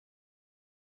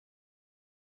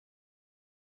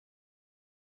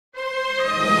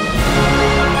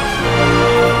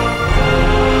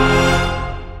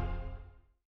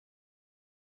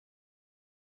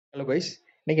Hello guys,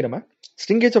 இன்னைக்கு நம்ம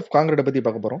shrinkage of காங்கிரீட்டை பற்றி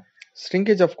பார்க்க போகிறோம்.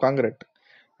 ஸ்ட்ரிங்கேஜ் ஆஃப் காங்கிரீட்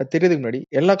அது தெரியறதுக்கு முன்னாடி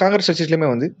எல்லா காங்கிரீட் ஸ்ட்ரக்சர்ஸ்லையுமே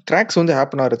வந்து கிராக்ஸ் வந்து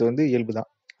ஹேப்பன் ஆகிறது வந்து இயல்பு தான்.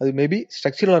 அது மேபி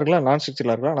ஸ்ட்ரக்சரலாக இருக்கலாம், நான்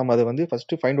ஸ்ட்ரக்சரலாக இருக்கலாம். நம்ம அதை வந்து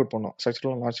ஃபஸ்ட்டு ஃபைண்ட் அவுட் பண்ணோம்,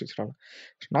 ஸ்ட்ரக்சரல்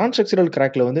நான் ஸ்ட்ரக்சரல்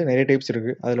கிராக்கில் வந்து நிறைய டைப்ஸ்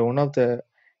இருக்குது. அதில் ஒன் ஆஃப் த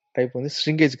டைப் வந்து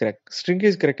ஸ்ட்ரிங்கேஜ் கிராக்.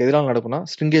 ஸ்ட்ரிங்கேஜ் கிராக் எதனால் நடக்கும்னா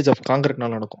ஸ்ட்ரிங்கேஜ் ஆஃப்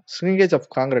காங்கிரீட்னால நடக்கும். ஸ்ட்ரிங்கேஜ் ஆஃப்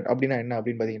காங்கிரீட் அப்படின்னா என்ன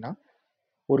அப்படின்னு பார்த்தீங்கன்னா,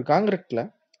 ஒரு காங்கிரீட்டில்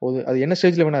அது என்ன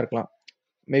ஸ்டேஜில் வேணால் இருக்கலாம்.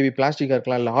 மேபி பிளாஸ்டிக்காக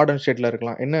இருக்கலாம், இல்லை ஹார்டன் ஸ்டேட்டில்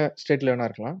இருக்கலாம், என்ன ஸ்டேட்டில் வேணால்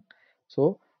இருக்கலாம். ஸோ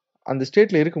அந்த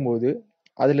ஸ்டேட்டில் இருக்கும்போது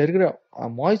அதில் இருக்கிற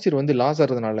மாய்ச்சர் வந்து லாஸ்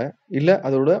ஆகிறதுனால, இல்லை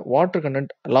அதோட வாட்டர்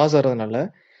கண்டென்ட் லாஸ் ஆகிறதுனால,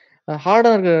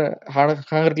 ஹார்டாக இருக்கிற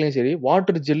காங்கிரீட்லேயும் சரி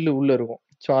வாட்டர் ஜெல்லு உள்ளே இருக்கும்.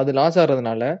 ஸோ அது லாஸ்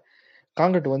ஆகிறதுனால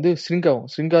காங்கிரீட் வந்து ஸ்ரிங்க் ஆகும்.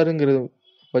 ஸ்ரிங்க் ஆகுங்கிற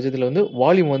பட்சத்தில் வந்து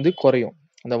வால்யூம் வந்து குறையும்.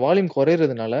 அந்த வால்யூம்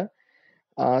குறையிறதுனால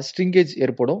ஸ்ட்ரிங்கேஜ்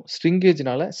ஏற்படும்.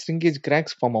 ஸ்ட்ரிங்கேஜ்னால ஸ்ட்ரிங்கேஜ்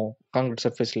கிராக்ஸ் ஃபார்ம் ஆகும் காங்கிரீட்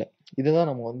சர்ஃபேஸில். இதுதான்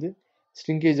நம்ம வந்து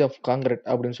ஸ்ட்ரிங்கேஜ் ஆஃப் காங்கிரீட்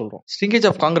அப்படின்னு சொல்கிறோம். ஸ்ட்ரிங்கேஜ்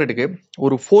ஆஃப் காங்கிரீட்டுக்கு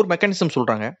ஒரு 4 மெக்கானிசம்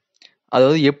சொல்கிறாங்க.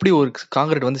 அதாவது எப்படி ஒரு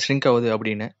காங்கிரீட் வந்து ஸ்ட்ரிங்க் ஆகுது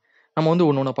அப்படின்னு நம்ம வந்து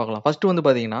ஒன்று ஒன்று பார்க்கலாம். ஃபர்ஸ்ட் வந்து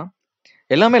பார்த்தீங்கன்னா,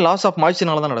 எல்லாமே லாஸ் ஆஃப்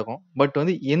மாய்ச்சர்னால தான் நடக்கும். பட்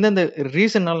வந்து எந்தெந்த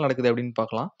ரீசன்னால நடக்குது அப்படின்னு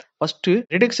பார்க்கலாம். First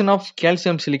reduction of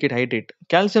calcium silicate hydrate.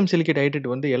 Calcium silicate hydrate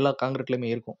வந்து எல்லா காங்கிரீட்லையுமே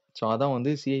இருக்கும். ஸோ அதான்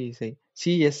வந்து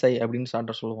சிஎஸ்ஐ அப்படின்னு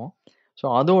ஸ்டார்டர் சொல்லுவோம். ஸோ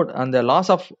அதோட அந்த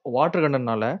லாஸ் ஆஃப் வாட்டர்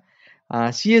கண்டென்ட்னால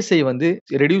சிஎஸ்ஐ வந்து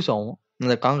ரெடியூஸ் ஆகும்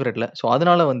இந்த காங்கிரீட்ல. ஸோ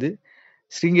அதனால வந்து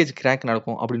ஸ்ட்ரிங்கேஜ் கிராக்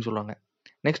நடக்கும் அப்படின்னு சொல்லுவாங்க.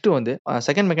 நெக்ஸ்ட் வந்து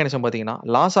செகண்ட் மெக்கானிசம் பார்த்தீங்கன்னா,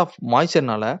 லாஸ் ஆஃப்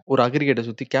மாய்ச்சர்னால ஒரு அக்ரிகேட்டை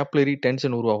சுற்றி கேப்லரி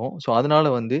டென்ஷன் உருவாகும். ஸோ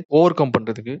அதனால வந்து ஓவர் கம்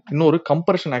பண்ணுறதுக்கு இன்னொரு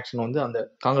கம்ப்ரஷன் ஆக்ஷன் வந்து அந்த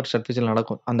காங்கிரீட் சர்ஃபேஸில்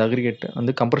நடக்கும். அந்த அக்ரிகேட்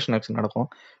வந்து கம்ப்ரஷன் ஆக்ஷன் நடக்கும்.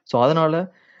 ஸோ அதனால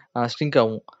ஸ்ட்ரிங்க்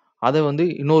ஆகும். அதை வந்து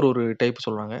இன்னொரு டைப்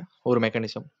சொல்கிறாங்க, ஒரு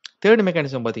மெக்கானிசம். தேர்ட்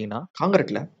மெக்கானிசம் பார்த்தீங்கன்னா,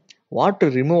 காங்கிரீட்டில்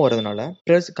வாட்டர் ரிமூவ் ஆகிறதுனால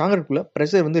காங்கிரீட்குள்ள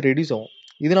ப்ரெஷர் வந்து ரெடியூஸ் ஆகும்.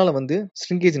 இதனால வந்து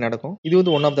ஸ்ட்ரிங்கேஜ் நடக்கும். இது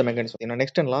வந்து one of the mechanism.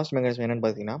 Next and last mechanism என்னன்னு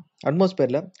பார்த்தீங்கன்னா,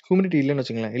 அட்மாஸ்பியர்ல ஹியூமிடிட்டி இல்லைன்னு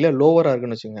வச்சுங்களேன், இல்லை லோவராக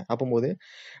இருக்குன்னு வச்சுக்கோங்க. அப்போது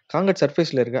காங்கிரீட்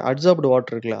சர்ஃபேஸில் இருக்க அட்சார்ப்டு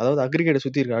வாட்டர் இருக்குல்ல, அதாவது அக்ரிகேட்டை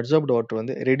சுற்றி இருக்க அட்சார்ப்டு வாட்டர்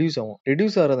வந்து ரெடியூஸ் ஆகும்.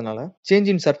 ரெடியூஸ் ஆகிறதுனால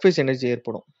சேஞ்ச் இன் சர்ஃபேஸ் எனர்ஜி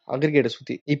ஏற்படும் அக்ரிகேட்டை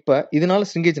சுற்றி. இப்போ இதனால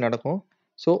ஸ்ட்ரிங்கேஜ் நடக்கும்.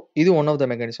 ஸோ இது one of the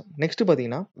mechanism. Next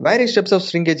பார்த்தீங்கன்னா, வேரியஸ் ஸ்டெப்ஸ் ஆஃப்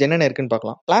ஸ்ட்ரிங்கேஜ் என்னென்ன இருக்குன்னு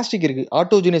பார்க்கலாம். பிளாஸ்டிக் இருக்கு,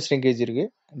 ஆட்டோஜெனியஸ் ஸ்ட்ரிங்கேஜ் இருக்கு,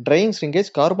 drying shrinkage,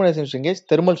 carbonation shrinkage,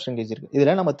 thermal shrinkage இருக்கு.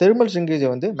 இதில் நம்ம தெர்மல் ஸ்ட்ரிங்கேஜ்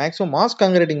வந்து மேக்ஸிமம் மாஸ்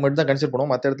காங்கிரீட்டிங் மட்டும் தான் கன்சிடர்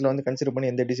பண்ணுவோம். மற்ற இடத்துல வந்து கன்சிடர்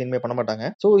பண்ணி எந்த டிசைனுமே பண்ண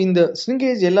மாட்டாங்க. ஸோ இந்த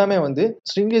ஸ்ட்ரிங்கேஜ் எல்லாமே வந்து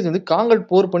காங்கிரீட்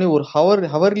போர் பண்ணி ஒரு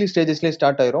ஹவர்லி ஸ்டேஜஸ்லேயே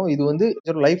ஸ்டார்ட் ஆயிரும். இது வந்து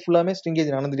லைஃப் ஃபுல்லாமே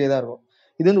ஸ்ட்ரிங்கேஜ் நடந்துட்டே தான் இருக்கும்.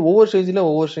 இது வந்து ஒவ்வொரு ஸ்டேஜில்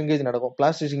ஒவ்வொரு ஸ்ட்ரிங்கேஜ் நடக்கும்.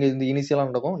 பிளாஸ்டிக் ஸ்ட்ரிங்கேஜ் வந்து இனிஷியலாக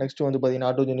நடக்கும். நெக்ஸ்ட் வந்து பார்த்தீங்கன்னா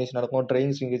ஆட்டோஜெனியஸ் நடக்கும்,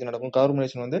 ட்ரையிங் ஸ்ட்ரிங்கேஜ் நடக்கும்,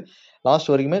 கார்பனேஷன் வந்து லாஸ்ட்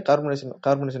வரைக்குமே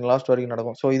கார்பனேஷன் லாஸ்ட் வரைக்கும்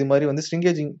நடக்கும். ஸோ இது மாதிரி வந்து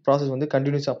ஸ்ட்ரிங்கேஜிங் ப்ராசஸ் வந்து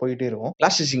கண்டினியூஸாக போயிட்டே இருக்கும்.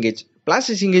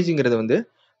 பிளாஸ்டிக் ஸ்ட்ரிங்கேஜ்ங்கிறது வந்து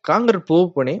காங்கிரீட் ப்ரூவ்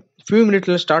பண்ணி ஃபியூ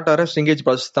மினிட்ல ஸ்டார்ட் ஆகிற ஸ்ட்ரிங்கேஜ்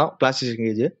ப்ராசஸ் தான் பிளாஸ்டிக்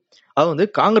ஸ்ட்ரிங்கேஜ். அது வந்து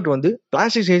காங்கிரீட் வந்து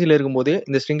பிளாஸ்டிக் ஸ்டேஜில் இருக்கும்போதே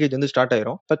இந்த ஸ்ட்ரிங்கேஜ் வந்து ஸ்டார்ட்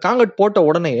ஆயிரும். இப்போ காங்கிரீட் போட்ட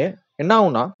உடனே என்ன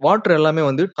ஆகும்னா, வாட்டர் எல்லாமே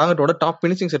வந்து காங்கிரீட்டோட டாப்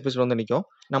ஃபினிஷிங் சர்ஃபேஸ்ல வந்து நிற்கும்.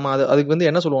 நம்ம அதுக்கு வந்து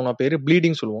என்ன சொல்லுவோம்னா, பேர்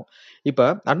ப்ளீடிங் சொல்லுவோம். இப்போ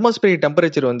அட்மாஸ்பியரிக்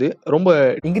டெம்பரேச்சர் வந்து ரொம்ப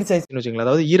இன்க்ரீஸ் ஆயிடுச்சுன்னு வச்சுங்களேன்,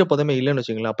 அதாவது ஈரப்பதமே இல்லைன்னு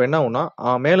வச்சுங்களேன். அப்போ என்ன ஆகும்னா,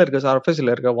 மேலே இருக்க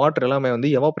சர்ஃபேஸில் இருக்க வாட்டர் எல்லாமே வந்து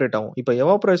எவாபரேட் ஆகும். இப்போ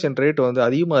எவாபரேஷன் ரேட் வந்து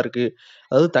அதிகமாக இருக்கு,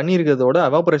 அதாவது தண்ணி இருக்கிறதோட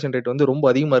எவாபரேஷன் ரேட் வந்து ரொம்ப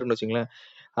அதிகமாக இருக்குன்னு வச்சுங்களேன்.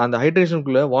 அந்த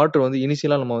ஹைட்ரேஷனுக்குள்ள வாட்டர் வந்து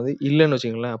இனிஷியலாக நம்ம வந்து இல்லைன்னு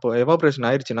வச்சுங்களேன். அப்போ எவாபரேஷன்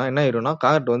ஆயிடுச்சுன்னா என்ன ஆயிரும்னா,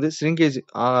 காங்கிரீட் வந்து ஸ்ட்ரிங்கேஜ்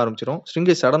ஆக ஆரம்பிச்சிடும்.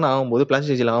 ஸ்ட்ரிங்கேஜ் சடன் ஆகும்போது,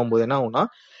 பிளாஸ்டிக் ஸ்டேஜில் ஆகும்போது என்ன ஆகும்னா,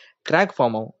 கிராக்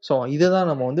ஃபார்ம் ஆகும். ஸோ இதை தான்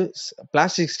நம்ம வந்து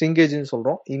பிளாஸ்டிக் ஸ்ட்ரிங்கேஜ்னு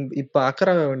சொல்கிறோம். இப்போ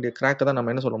அக்கறை வேண்டிய கிராக்கை தான்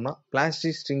நம்ம என்ன சொல்றோம்னா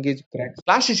plastic shrinkage crack.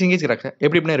 Plastic shrinkage கிராக்கை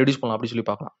எப்படி ரெடியூஸ் பண்ணலாம் அப்படின்னு சொல்லி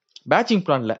பார்க்கலாம். பேட்சிங்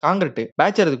பிளான்ல காங்கிரீட்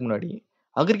பேட்ச் ஆகிறதுக்கு முன்னாடி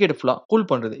அக்ரிகேட் ஃபுல்லா கூல்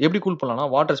பண்றது. எப்படி கூல் பண்ணலாம்னா,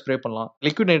 வாட்டர் ஸ்ப்ரே பண்ணலாம்,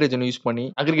 லிக்விட் நைட்ரஜன் யூஸ் பண்ணி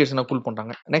அக்ரிகேஷனை கூல்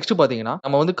பண்றாங்க. நெக்ஸ்ட் பாத்தீங்கன்னா,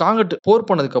 நம்ம வந்து காங்கிரீட் போர்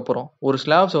பண்ணதுக்கு அப்புறம் ஒரு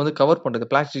ஸ்லாப்ஸ் வந்து கவர் பண்றது,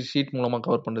 பிளாஸ்டிக் ஷீட் மூலமா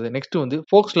கவர் பண்றது. நெக்ஸ்ட் வந்து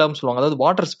ஃபோக் ஸ்லாப்னு சொல்லுவாங்க, அதாவது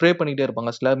வாட்டர் ஸ்ப்ரே பண்ணிட்டே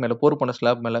இருப்பாங்க ஸ்லாப் மேல, போர் பண்ண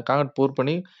ஸ்லாப் மேல காங்கிரீட் போர்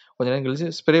பண்ணி கொஞ்ச நேரம்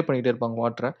கழிச்சு ஸ்ப்ரே பண்ணிட்டே இருப்பாங்க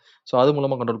வாட்டரை. ஸோ அது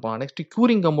மூலமா கண்ட்ரோல் பண்ணலாம். Next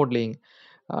curing compound laying,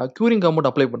 curing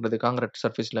compound apply பண்றது காங்கிரீட்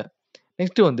சர்ஃபேஸ்ல.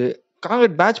 நெக்ஸ்ட் வந்து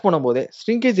காங்கிரீட் பேட்ச் பண்ணும்போதே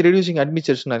ஸ்ட்ரிங்கேஜ் ரெடியூசிங்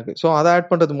அட்மிச்சர்ஸ்னா இருக்கு. ஸோ அதை ஆட்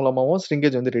பண்றது மூலமாகவும்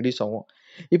ஸ்ட்ரிங்கேஜ் வந்து ரெடியூஸ் ஆகும்.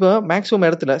 இப்போ மேக்ஸிமம்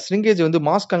இடத்துல ஸ்ட்ரிங்கேஜ் வந்து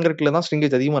மாஸ் காங்கிரீட்ல தான்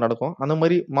ஸ்ட்ரிங்கேஜ் அதிகமாக நடக்கும். அந்த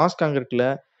மாதிரி மாஸ் காங்கிரீட்ல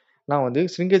நான் வந்து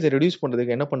ஸ்ட்ரிங்கேஜை ரெடியூஸ்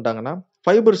பண்ணுறதுக்கு என்ன பண்ணிட்டாங்கன்னா,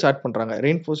 ஃபைபர்ஸ் ஆட் பண்ணுறாங்க,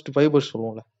 ரெயின்ஃபோர்ஸ்டு ஃபைபர்ஸ்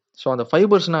சொல்லுவோம்ல. ஸோ அந்த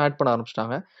ஃபைபர்ஸ்லாம் ஆட் பண்ண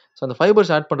ஆரம்பிச்சிட்டாங்க. ஸோ அந்த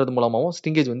ஃபைபர்ஸ் ஆட் பண்ணுறது மூலமாகவும்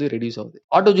ஸ்ட்ரிங்கேஜ் வந்து ரெடியூஸ் ஆகுது.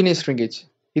 ஆட்டோஜெனியஸ் ஸ்ட்ரிங்கேஜ்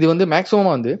இது வந்து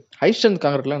மேக்ஸிமம் வந்து ஹை ஸ்ட்ரென்த்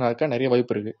காங்கிரீட்ல நடக்க நிறைய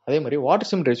வாய்ப்பு இருக்கு. அதே மாதிரி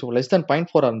water sim ratio less than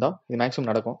 0.4 இருந்தால் இது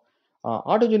மேக்ஸிமம் நடக்கும்.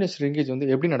 ஆட்டோஜெனியஸ் ஸ்ட்ரிங்கேஜ் வந்து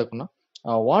எப்படி நடக்கும்னா,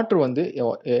 வாட்டர் வந்து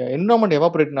என்விரான்மெண்ட்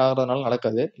எவாபரேட் ஆகிறதுனால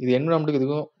நடக்காது. இது என்விரான்மெண்ட்டுக்கு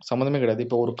இதுக்கும் சம்மந்தமே கிடையாது.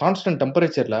 இப்போ ஒரு கான்ஸ்டன்ட்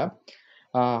டெம்பரேச்சரில்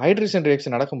ஹைட்ரேஷன்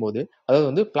ரியாக்ஷன் நடக்கும்போது, அதாவது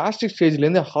வந்து பிளாஸ்டிக்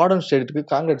ஸ்டேஜ்லேருந்து ஹார்டன் ஸ்டேட்டுக்கு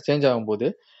காங்கிரீட் சேஞ்ச் ஆகும்போது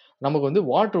நமக்கு வந்து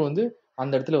வாட்டர் வந்து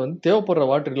அந்த இடத்துல வந்து தேவைப்படுற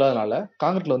வாட்டர் இல்லாதனால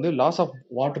காங்கிரீட்ல வந்து லாஸ் ஆஃப்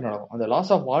வாட்டர் நடக்கும். அந்த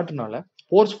லாஸ் ஆஃப் வாட்டர்னால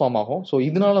போர்ஸ் ஃபார்ம் ஆகும். ஸோ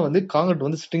இதனால வந்து காங்கிரீட்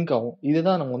வந்து ஸ்ட்ரிங்க் ஆகும்.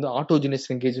 இதுதான் நம்ம வந்து ஆட்டோஜெனியஸ்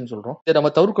ஷ்ரிங்கேஜ்னு சொல்றோம். இதை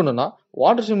நம்ம தவிர்க்கணும்னா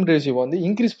வாட்டர் ஸ்விம் ரேஷியோ வந்து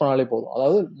இன்க்ரீஸ் பண்ணாலே போதும்.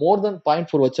 அதாவது மோர் தென்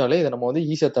 0.4 வச்சாலே இதை நம்ம வந்து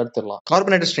ஈஸியா தடுத்துடலாம்.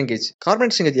 கார்பனேட்டட்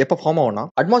ஷ்ரிங்கேஜ் எப்போ ஃபார்ம் ஆகும்னா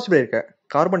அட்மாஸ்பியர் இருக்க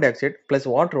carbon di oxide plus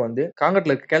water வந்து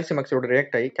காங்கிரீட்ல இருக்க கால்சியம் ஆக்சைடோட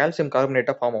ரியாக்ட் ஆகி கால்சியம்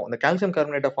கார்பனேட்டா ஃபார்ம் ஆகும். அந்த கால்சியம்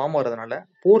கார்பனேட்டா ஃபார்ம் ஆகிறதுனால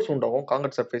போர்ஸ் உண்டாகும்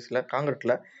காங்கிரீட் சர்ஃபேஸ்ல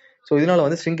காங்கிரீட்ல. ஸோ இதனால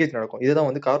வந்து ஷ்ரிங்கேஜ் நடக்கும். இதுதான்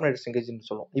வந்து கார்பனேட்டட் ஷ்ரிங்கேஜ்னு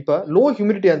சொல்லுவோம். இப்போ லோ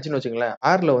ஹியூமிடிட்டி இருந்துச்சுன்னு வச்சுங்களேன்,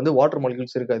 ஏர்ல வந்து வாட்டர்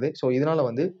மாலிகூல்ஸ் இருக்காது. ஸோ இதனால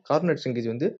வந்து கார்பனேட்டட் ஷ்ரிங்கேஜ்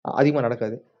வந்து அதிகமாக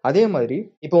நடக்காது. அதே மாதிரி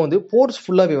இப்போ வந்து போர்ஸ்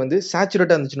ஃபுல்லாவே வந்து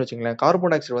சேச்சுரேட்டா இருந்துச்சுன்னு வச்சுங்களேன்,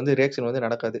 கார்பன் டை ஆக்சைடு வந்து ரியாக்ஷன் வந்து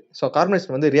நடக்காது. ஸோ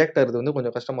கார்பனேஷன் வந்து ரியாக்ட் ஆகிறது வந்து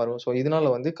கொஞ்சம் கஷ்டமா இருக்கும். ஸோ இதனால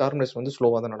வந்து கார்பனேஷன் வந்து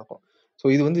ஸ்லோவாக தான் நடக்கும். ஸோ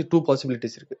இது வந்து 2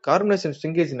 பாசிபிலிட்டிஸ் இருக்கு. கார்பனேஷன்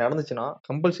ஷ்ரிங்கேஜ் நடந்துச்சுன்னா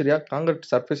கம்பல்சரியா காங்கிரீட்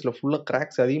சர்ஃபேஸ்ல ஃபுல்லா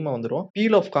கிராக்ஸ் அதிகமாக வந்துடும்.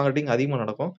 பீல் ஆஃப் காங்கிரீட்டிங் அதிகமாக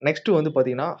நடக்கும். நெக்ஸ்ட் வந்து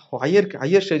பாத்தீங்கன்னா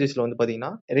ஹையர் ஸ்டேஜஸ்ல வந்து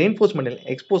பாத்தீங்கன்னா ரெயின்ஃபோர்ஸ்மெண்ட்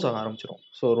எக்ஸ்போஸ் ஆக ஆரம்பிச்சிடும்.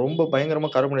 ஸோ ரொம்ப பயங்கரமா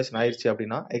கார்பனேஷன் ஆயிடுச்சு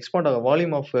அப்படின்னா எக்ஸ்பாண்ட் ஆக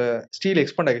வால்யூம் ஆஃப் ஸ்டீல்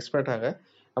எக்ஸ்பேண்ட் ஆக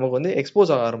நமக்கு வந்து எக்ஸ்போஸ்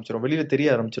ஆக ஆரம்பிச்சிடும், வெளியில தெரிய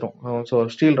ஆரம்பிச்சிடும். ஸோ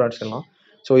ஸ்டீல் ராட்ஸ் எல்லாம்.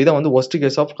 ஸோ இதான் வந்து worst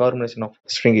case of carbonation of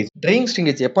shrinkage. Drying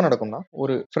shrinkage எப்போ நடக்கும்னா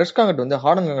ஒரு ஃப்ரெஷ் காங்கிரீட் வந்து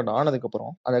ஹார்டன் காங்கிரீட் ஆனதுக்கு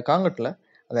அப்புறம் அந்த காங்கிரீட்ல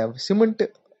அந்த சிமெண்ட்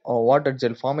வாட்டர்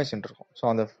ஜெல் ஃபார்மேஷன் இருக்கும். ஸோ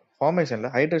அந்த ஃபார்மேஷன்ல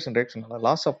ஹைட்ரேஷன் ரியாக்ஷனால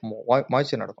லாஸ் ஆஃப்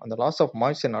மாய்ச்சர் நடக்கும். அந்த லாஸ் ஆஃப்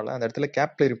மாய்ச்சர்னால அந்த இடத்துல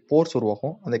கேப்லரி போர்ஸ்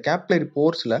உருவாகும். அந்த கேப்லரி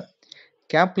போர்ஸ்ல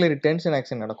கேப்லரி டென்ஷன்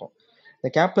ஆக்ஷன் நடக்கும். இந்த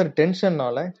கேப்லரி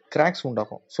டென்ஷன்னால கிராக்ஸ்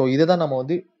உண்டாகும். ஸோ இதை தான் நம்ம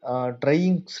வந்து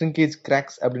ட்ரையிங் ஷ்ரிங்கேஜ்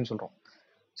கிராக்ஸ் அப்படின்னு சொல்றோம்.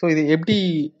 ஸோ இது எப்படி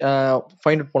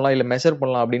ஃபைண்ட் அவுட் பண்ணலாம் இல்லை மெஷர்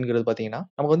பண்ணலாம் அப்படிங்கிறது பார்த்தீங்கன்னா,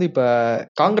 நமக்கு வந்து இப்போ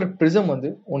காங்கிரீட் ப்ரிசம் வந்து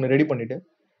ஒன்று ரெடி பண்ணிட்டு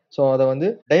ஸோ அதை வந்து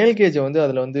டயல் கேஜை வந்து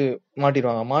அதில் வந்து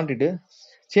மாட்டிடுவாங்க. மாட்டிட்டு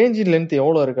சேஞ்ச் இன் லென்த்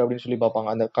எவ்வளோ இருக்குது அப்படின்னு சொல்லி பார்ப்பாங்க.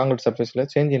 அந்த காங்கிரீட் சர்ஃபேஸில்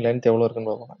சேஞ்ச் இன் லென்த் எவ்வளோ இருக்குன்னு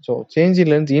பார்ப்பாங்க. ஸோ சேஞ்ச் இன்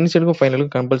லென்த் இனிஷியலுக்கும்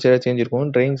ஃபைனலுக்கும் கம்பல்சரியாக சேஞ்ச் இருக்கும்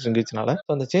ட்ரையிங் ஷ்ரிங்கேஜ்னால.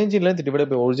 ஸோ அந்த change in length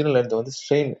divide by original length வந்து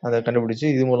ஸ்ட்ரெயின் அதை கண்டுபிடிச்சு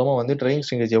இது மூலமாக வந்து ட்ரையிங்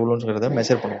ஷ்ரிங்கேஜ் எவ்வளோங்கிறத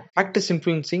மெஷர் பண்ணுவோம். ஃபேக்டர்ஸ்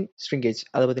இன்ஃப்ளூயன்சிங் ஷ்ரிங்கேஜ்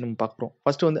அதை பற்றி நம்ம பார்க்குறோம்.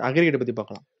 ஃபர்ஸ்ட் வந்து அக்ரிகேட்டை பற்றி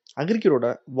பார்க்கலாம். அக்ரிகேட்டோட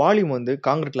வால்யூம் வந்து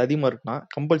காங்கிரீட்ல அதிகமாக இருக்குன்னா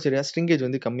கம்பல்சரியாக ஷ்ரிங்கேஜ்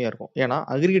வந்து கம்மியாக இருக்கும். ஏன்னா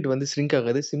அக்ரிகேட் வந்து ஷ்ரிங்க்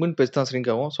ஆகாது, சிமெண்ட் பேஸ்ட் தான்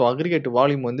ஷ்ரிங்க் ஆகும். ஸோ அக்ரிகேட்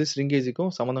வால்யூம் வந்து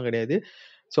ஷ்ரிங்கேஜுக்கும் சம்மந்தம் கிடையாது.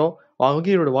 ஸோ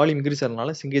அக்ரிகேட்டோட வால்யூம் இன்க்ரீஸ்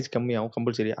ஆகிறதுனால ஷ்ரிங்கேஜ் கம்மியாகும்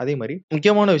கம்பல்சரி. அதே மாதிரி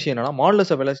முக்கியமான விஷயம் என்னன்னா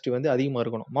மாடுலஸ் ஆஃப் வெலாசிட்டி வந்து அதிகமாக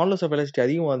இருக்கணும். மாடுலஸ் ஆஃப் வெலாசிட்டி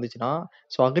அதிகமாக இருந்துச்சுன்னா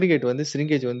ஸோ அக்ரிகேட் வந்து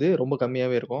ஷ்ரிங்கேஜ் வந்து ரொம்ப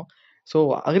கம்மியாகவே இருக்கும். ஸோ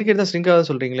அக்ரிகேட் தான் ஷ்ரிங்க் ஆகாத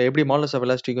சொல்றீங்களா, எப்படி மாடுலஸ் ஆஃப்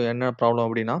வெலாசிட்டிக்கும் என்ன ப்ராப்ளம்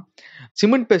அப்படின்னா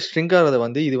சிமெண்ட் பேஸ்ட் ஷ்ரிங்க் ஆகிறத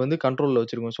வந்து இது வந்து கண்ட்ரோலில்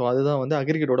வச்சிருக்கும். ஸோ அதுதான் வந்து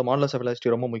அக்ரிகேட்டோட மாடுலஸ் ஆஃப்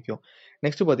வெலாசிட்டி ரொம்ப முக்கியம்.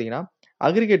 நெக்ஸ்ட் பார்த்தீங்கன்னா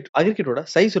அக்ரிகேட்டோட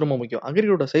சைஸ் ரொம்ப முக்கியம்.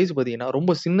 அக்ரிகேட்டோட சைஸ் பார்த்தீங்கன்னா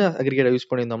ரொம்ப சின்ன அக்ரிகேட்டை யூஸ்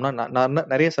பண்ணியிருந்தோம்னா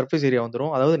நிறைய சர்ஃபேஸ் ஏரியா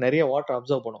வந்துடும், அதாவது நிறைய வாட்டர்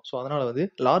அப்சர்வ் பண்ணும். ஸோ அதனால வந்து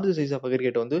லார்ஜ் சைஸ் ஆஃப்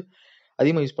அக்ரிகேட் வந்து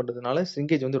அதிகமாக யூஸ் பண்றதுனால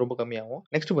ஷ்ரிங்கேஜ் வந்து ரொம்ப கம்மியாகும்.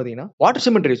 நெக்ஸ்ட் பார்த்தீங்கன்னா வாட்டர்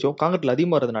சிமெண்ட் ரேஷியோ காங்கிரீட்ல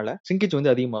அதிகமாக வரதுனால ஷ்ரிங்கேஜ்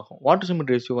வந்து அதிகமாகும். வாட்டர்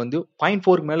சிமெண்ட் ரேஷியோ வந்து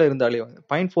 0.4 மேல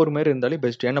இருந்தாலே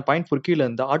பெஸ்ட். ஏன்னா 0.4 கீழே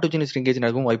இருந்தால் ஆட்டோஜெனியஸ் ஷ்ரிங்கேஜ்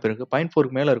நடக்கும் வாய்ப்பு இருக்கு.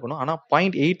 0.4 மேல இருக்கணும். ஆனால்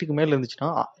 0.8க்கு மேல இருந்துச்சுன்னா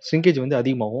ஷ்ரிங்கேஜ் வந்து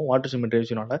அதிகமாகும் வாட்டர் சிமெண்ட்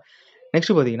ரேஷியோனால.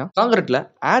 நெக்ஸ்ட் பார்த்தீங்கன்னா காங்கிரீட்ல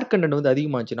ஏர் கண்டென்ட் வந்து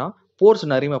அதிகமாச்சுன்னா போர்ஸ்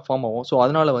நிறைய ஃபார்ம் ஆகும். ஸோ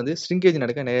அதனால வந்து ஷ்ரிங்கேஜ்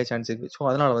நடக்க நிறைய சான்ஸ் இருக்கு. ஸோ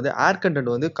அதனால வந்து ஏர் கண்டென்ட்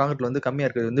வந்து காங்கிரீட்ல வந்து கம்மியா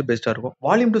இருக்கிறது வந்து பெஸ்டா இருக்கும்.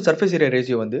 Volume to surface area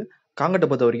ratio வந்து காங்கிரீட்டை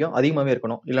பொறுத்த வரைக்கும் அதிகமாகவே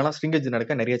இருக்கணும். இல்லைனா ஷ்ரிங்கேஜ்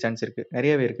நடக்க நிறைய சான்ஸ் இருக்கு,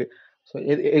 நிறையவே இருக்கு. ஸோ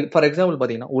ஃபார் எக்ஸாம்பிள்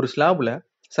பார்த்தீங்கன்னா ஒரு ஸ்லாப்ல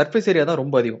சர்ஃபேஸ் ஏரியா தான்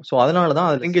ரொம்ப அதிகம். ஸோ அதனால தான்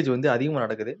ஷ்ரிங்கேஜ் வந்து அதிகமாக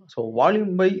நடக்குது. So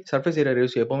volume by surface area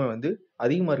ratio எப்பவுமே வந்து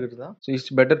அதிகமாக இருக்கிறது தான். So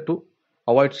it's better to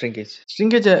avoid shrinkage.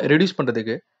 ஷ்ரிங்கேஜை reduce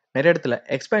பண்ணுறதுக்கு நிறைய இடத்துல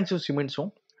எக்ஸ்பேன்சிவ்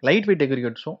சிமெண்ட்ஸும் லைட் வெயிட்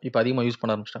அக்ரிகேட்ஸும் இப்போ அதிகமாக யூஸ்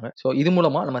பண்ண ஆரம்பிச்சிட்டாங்க. ஸோ இது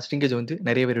மூலமாக நம்ம ஷ்ரிங்கேஜ் வந்து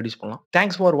நிறையவே ரெடியூஸ் பண்ணலாம்.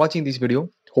 தேங்க்ஸ் ஃபார் வாட்சிங் this video.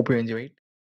 Hope you enjoy it.